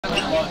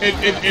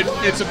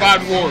It's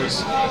about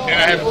wars, and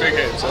I have a big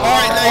head. So. All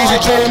right, ladies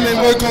and gentlemen,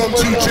 welcome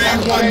to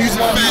J1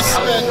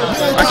 Musicfest.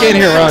 I can't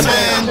hear Ron.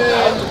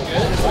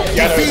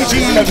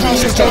 Fiji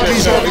Console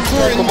Junkies are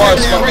recording right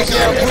now. We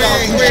got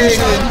Greg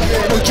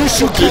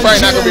using You're probably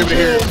not gonna be able to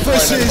hear it.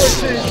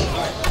 versus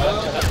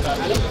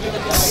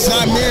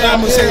Zylerz.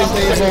 I'm gonna say his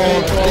name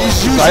wrong.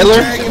 He's using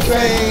Zylerz? Dragon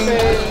Flame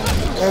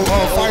or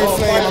Fire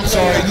Flame. I'm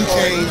sorry,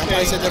 UK. I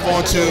probably said that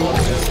wrong too.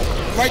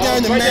 Right now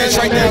in the match,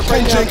 right now,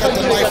 Kang got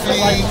the life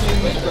lead.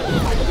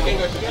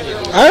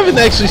 I haven't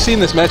actually seen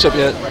this matchup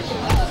yet.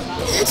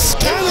 It's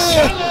kind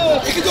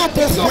of, it can go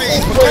both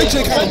ways, but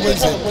Kang kind of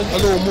wins it a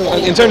little more.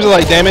 In terms of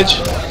like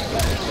damage?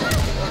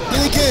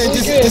 Then again,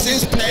 this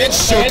is patch,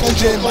 so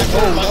Kang might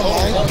go, not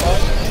mine.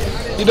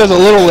 He does a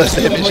little less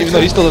damage, even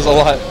though he still does a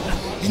lot.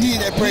 You need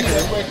that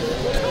breaker.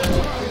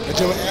 But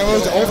your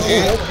arrows are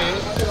overhead.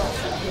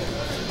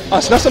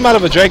 Oh, snuffs him out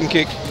of a dragon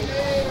kick.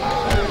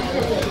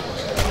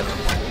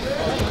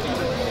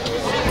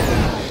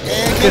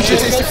 And Kang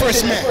takes the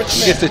first match.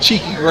 He gets the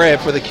cheeky grab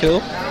for the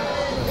kill.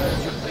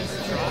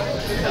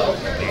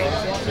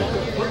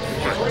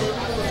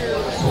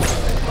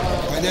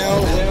 Right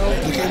now,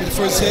 we came to the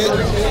first hit.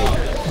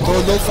 Go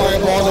low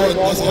fireball,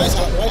 that's a nice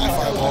high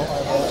fireball.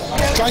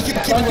 Try to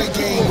keep a weight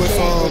game with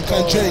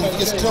Kang. If he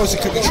gets close,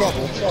 it could be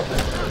trouble.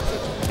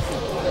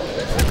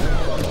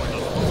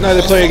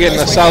 Another player getting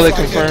a solid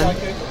confirm.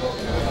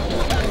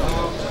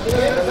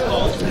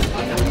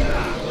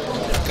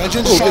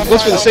 Ooh,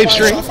 goes for the safe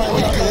string.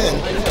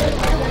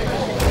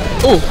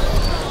 Ooh,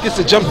 gets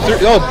the jump through.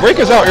 Oh,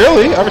 breaker's out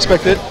early. I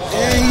respect it.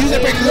 Yeah, he used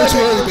that breaker a little too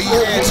early, but he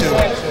had to.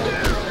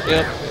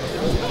 Yep.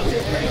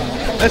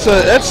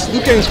 That's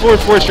Liu Kang's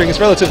forward string. It's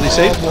relatively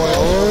safe.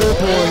 Oh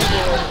boy.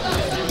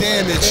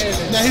 Damage.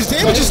 Now his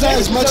damage is not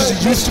as much as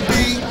it used to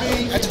be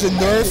after the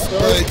nerf,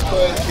 but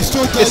it's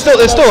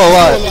still a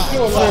lot.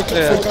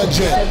 For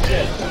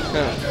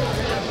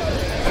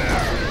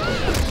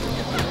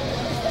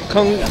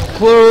Kang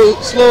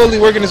slowly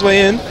working his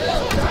way in.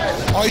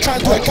 Oh, he's trying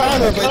to do a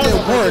counter, but it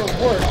didn't work.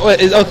 Wait,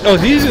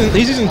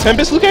 he's using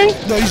Tempest, Liu Kang?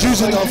 No, he's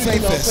using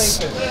Flame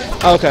Fist.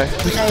 Oh, okay.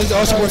 The counter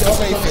also works for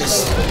Flame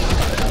Fist.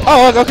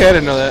 Oh, okay, I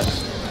didn't know that.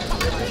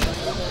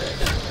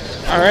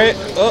 All right.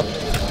 Oh,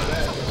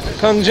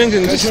 Kang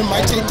Junkies. Kang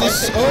might take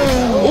this.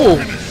 Oh. Ooh.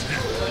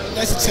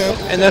 Nice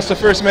attempt. And that's the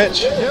first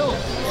match.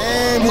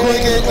 And we're going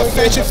to get a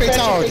fetch and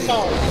fatality.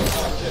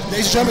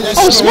 Ladies and gentlemen,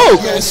 that's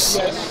smoke. Yes.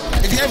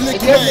 If you have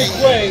Nick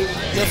Way,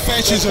 your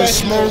fetches are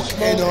smoke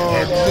and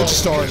ninja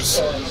stars.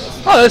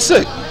 Oh, that's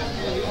sick.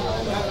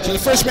 So the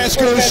first match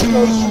goes to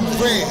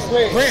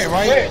red. Red,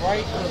 right?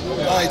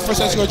 Alright, first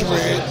match goes to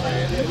red.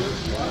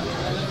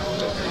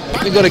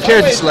 We go to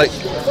character select.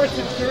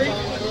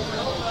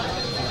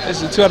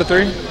 This is 2 out of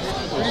 3.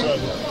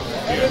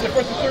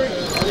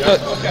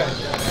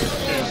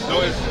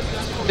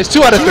 It's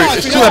 2 out of 3.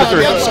 It's 2 out of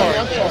 3. I'm sorry.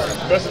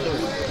 Best of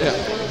 3. Yeah.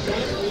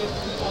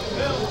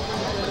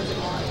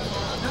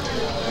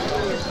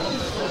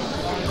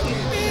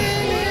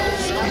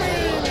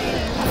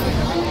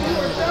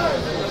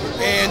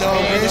 And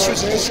Zylerz.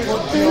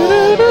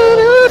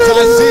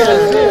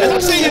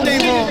 I'm saying your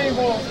name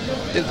wrong.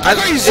 Is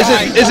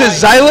it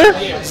Zylerz?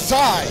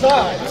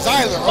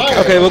 Zylerz.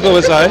 Okay, we'll go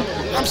with Zy.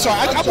 I'm sorry.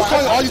 I've been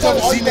calling all these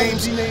other Z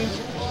names.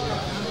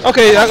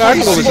 Okay, I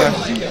can go with Zy.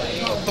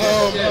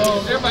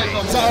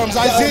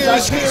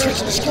 Zylerz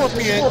switched to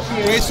Scorpion,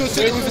 where he's still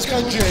sitting with his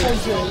country.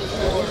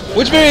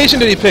 Which variation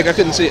did he pick? I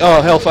couldn't see.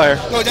 Oh, Hellfire.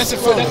 No, that's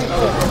Inferno.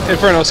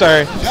 Inferno,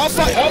 sorry.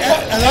 Hellfire.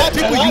 A lot of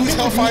people use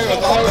Hellfire a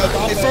lot,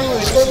 but Inferno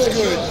is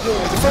good.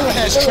 Inferno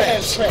has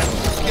traps. He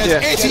has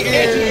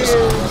anti-airs.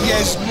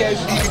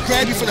 He can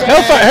grab you for the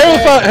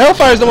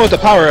Hellfire is the one with the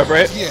power up,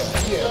 right? Yeah.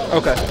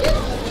 Okay.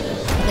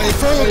 But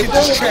Inferno can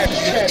just trap you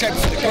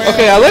for the ground.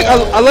 Okay, I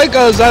like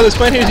Zyler's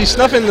plan here. He's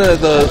snuffing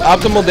the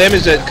optimal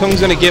damage that Kang's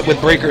gonna get with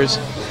breakers.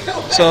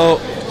 So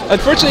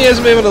unfortunately, he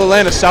hasn't been able to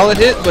land a solid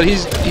hit, but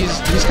he's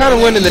kind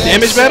of winning the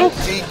damage battle.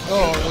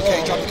 Oh,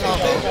 okay, drop the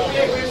combo.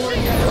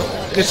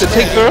 Gets the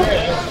take throw.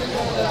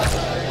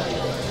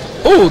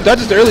 Ooh,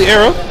 dodges the early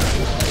arrow.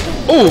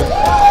 Ooh.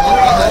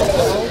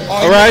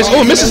 Arise.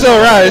 Oh, misses the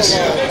Arise.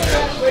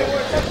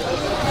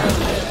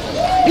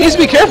 He needs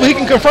to be careful. He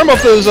can confirm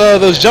off those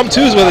jump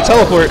 2s with a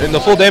teleport and the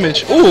full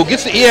damage. Ooh,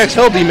 gets the EX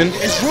Hell Demon.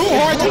 It's real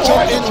hard to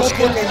jump into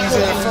Scorpion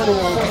using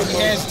Inferno because he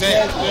has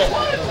that.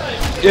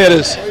 Yeah, it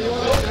is.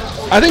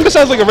 I think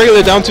besides like a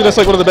regular down 2, that's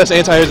like one of the best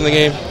anti-airs in the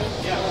game.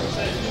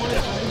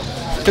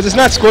 Because it's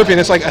not Scorpion,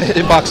 it's like a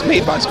hitbox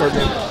made by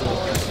Scorpion.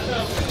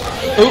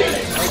 Ooh,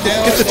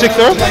 gets the tick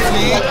throw.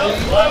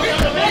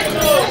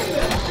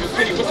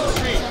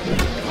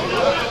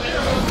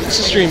 It's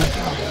a stream.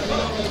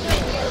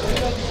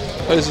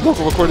 Oh, this is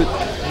local recorded.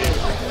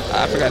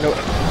 I forgot. No,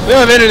 we don't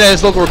have internet.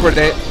 It's local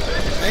recorded.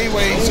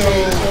 Anyway, so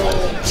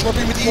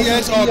Scorpion with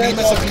EX.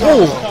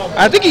 Oh,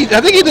 I think he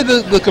did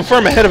the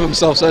confirm ahead of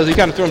himself, so he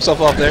kind of threw himself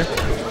off there.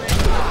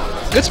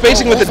 Good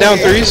spacing with the down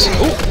 3s.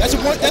 That's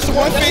the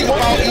one thing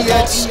about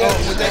EX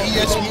with that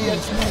EX move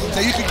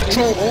that you can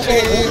control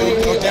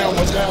overhead or down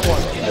one.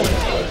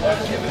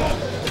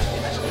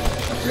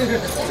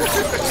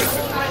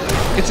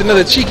 Gets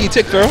another cheeky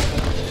tick throw.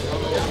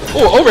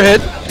 Oh,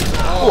 overhead.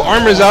 Oh,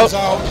 armor's out.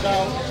 Oh,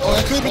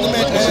 that could have been the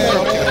match.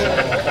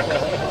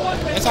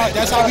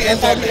 That's how we end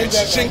that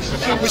match.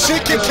 We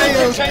should kick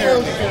KOs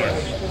apparently.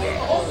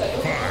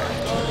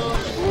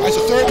 Alright,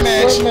 so third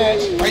match.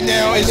 Right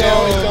now is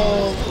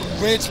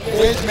Red's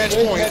match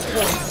point.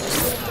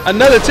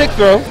 Another tick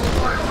throw.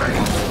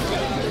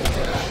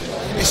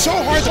 It's so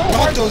hard to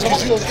block those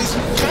because it's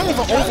kind of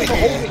an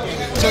overhead.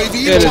 So if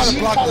you even try to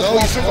block low,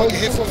 you're still going to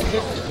get hit from it.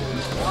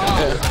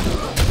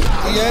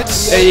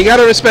 Hey, you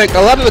gotta respect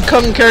a lot of the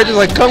Kung characters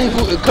like Kung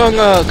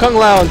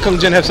Lao and Kung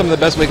Jin have some of the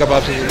best wake up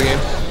options in the game.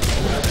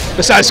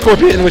 Besides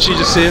Scorpion, which you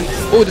just seen.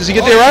 Oh, does he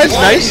get the rise?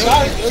 Nice.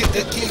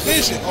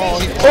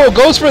 Oh,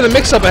 goes for the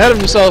mix up ahead of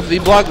himself. He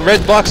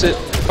Red blocks it.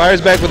 Fires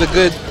back with a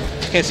good.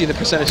 Can't see the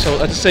percentage, so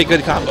let's say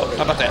good combo.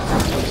 How about that?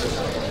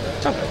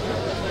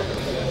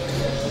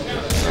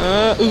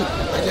 Ooh.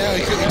 Yeah,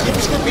 he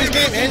keeps Scorpion's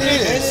game, and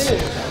it is.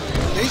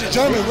 Ladies and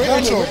gentlemen, we're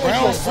into a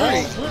round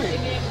 3.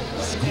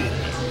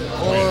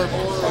 Or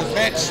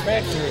match 3.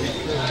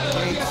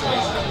 Game 3.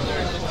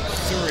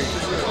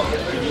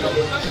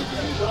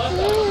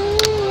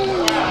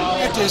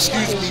 Have to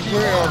excuse me,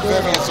 we're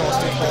very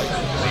exhausted.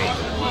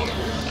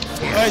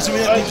 Alright, so we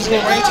just go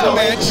right into the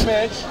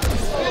match.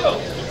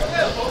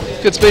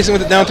 Good spacing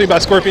with the down 3 by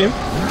Scorpion.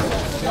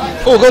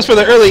 Oh, goes for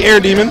the early air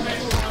demon.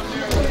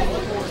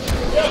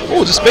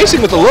 Oh, just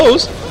spacing with the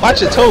lows.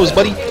 Watch your toes,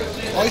 buddy.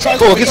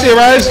 Oh, gets the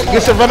rise,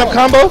 gets the run up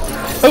combo.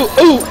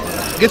 Oh,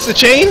 gets the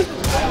chain.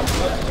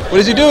 What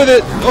does he do with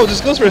it? Oh,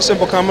 just goes for a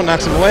simple combo,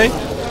 knocks him away.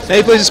 Now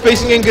he plays a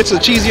spacing game, gets a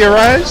cheesy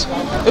rise.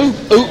 Ooh.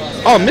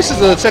 Oh, misses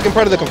the second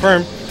part of the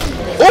confirm.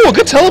 Oh,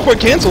 good teleport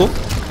cancel.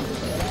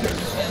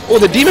 Oh,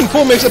 the demon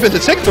pull makes up into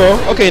tick throw.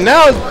 Okay,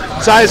 now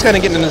Zy's kind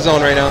of getting in the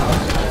zone right now.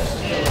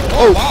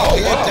 Oh, wow,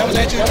 yeah, that was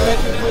actually good.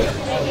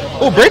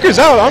 Oh, breaker's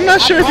out. I'm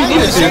not sure if he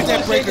needed to.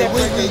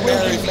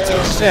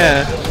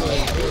 Yeah.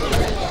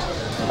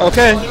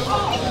 Okay.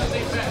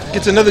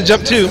 Gets another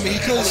jump 2.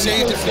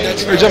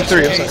 Or jump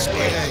 3, I'm sorry.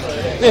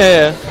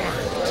 Yeah.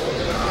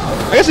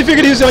 I guess he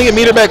figured he was going to get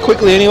meter back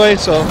quickly anyway,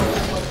 so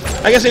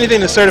I guess anything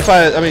to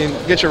certify,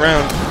 get you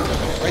around.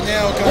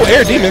 Oh,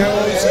 air demon.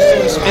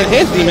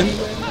 Enhanced demon.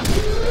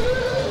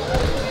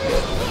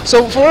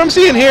 So for what I'm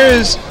seeing here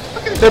is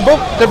they're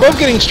both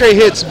getting straight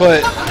hits,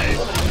 but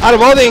out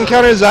of all the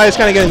encounters, Zy is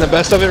kind of getting the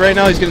best of it right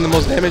now. He's getting the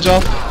most damage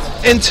off.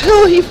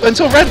 Until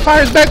Red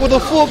fires back with a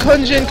full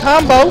Kung Jin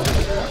combo.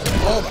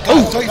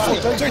 Oh,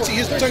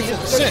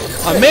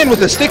 34%. A man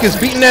with a stick is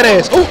beating that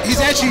ass. Oh, he's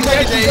actually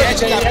lucky that he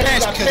actually got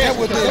past because that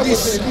would be at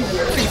least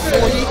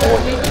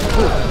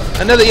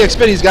 40. Another EX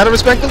spin. He's got to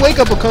respect the wake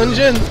up of Kung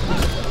Jin.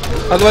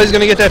 Otherwise, he's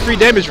going to get that free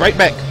damage right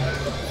back.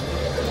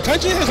 Kung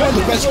Jin has one of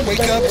the best wake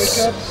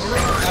ups, I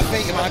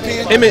think, in my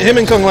opinion. Him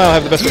and Kung Lao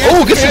have the best.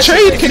 Oh, gets the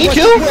trade. Can he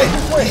kill?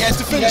 He has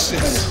to finish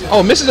this.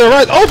 Oh, misses the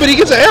rise. Oh, but he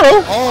gets an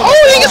arrow.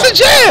 Oh, he gets a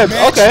jab.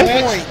 Okay.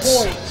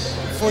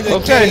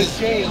 Okay.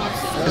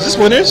 Is this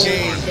winners?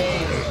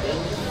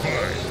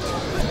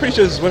 Pretty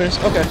sure this is winners.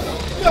 Okay.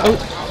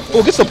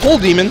 Oh, gets the pull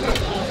demon.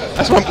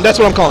 That's what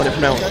I'm calling it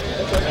from now on.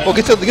 Oh,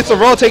 gets the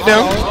raw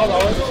takedown.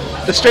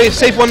 The straight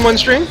safe 1-1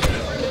 string.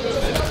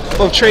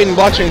 Both trade and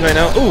block strings right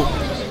now. Ooh,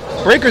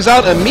 breaker's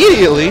out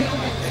immediately.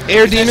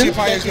 Air demon.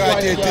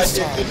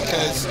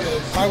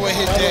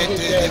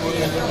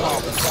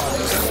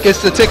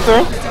 Gets the tick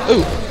throw.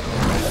 Ooh.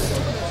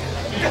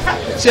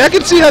 See, I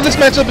can see how this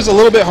matchup is a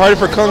little bit harder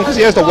for Kung because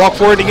he has to walk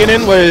forward to get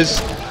in, whereas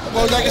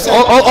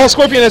all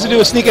Scorpion has to do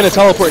is sneak in a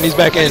teleport and he's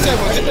back in.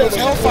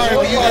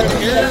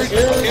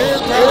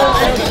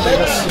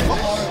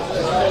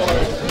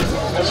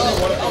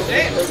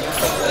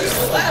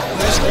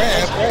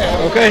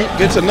 Okay,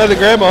 gets another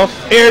grab off.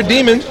 Air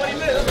demon.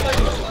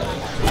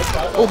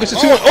 Oh, gets a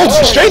 2-1. Oh,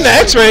 straight in the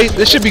X-ray.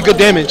 This should be good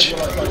damage.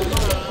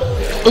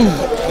 Ooh.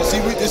 Let's see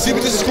what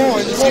this is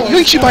going. You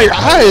hit you by your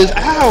eyes.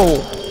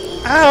 Ow.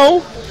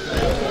 Ow.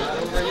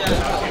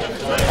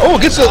 Oh,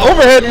 gets the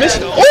overhead. Miss.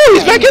 Oh,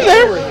 he's back in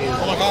there.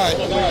 Oh my god.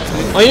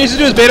 All he needs to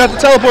do is bait out the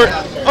teleport.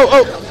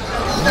 Oh,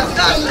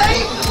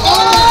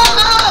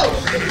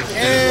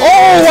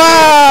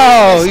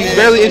 wow. He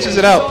barely inches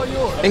it out.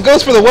 And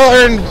goes for the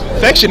well-earned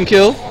vection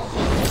kill.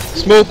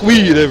 Smoke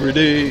weed every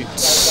day.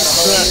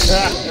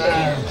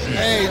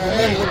 Hey,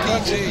 remember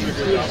PG.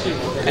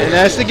 And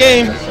that's the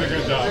game.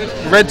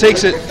 Red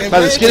takes it by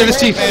the skin of his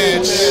teeth.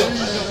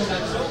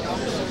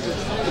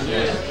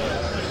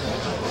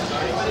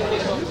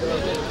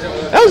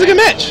 That was a good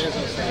match.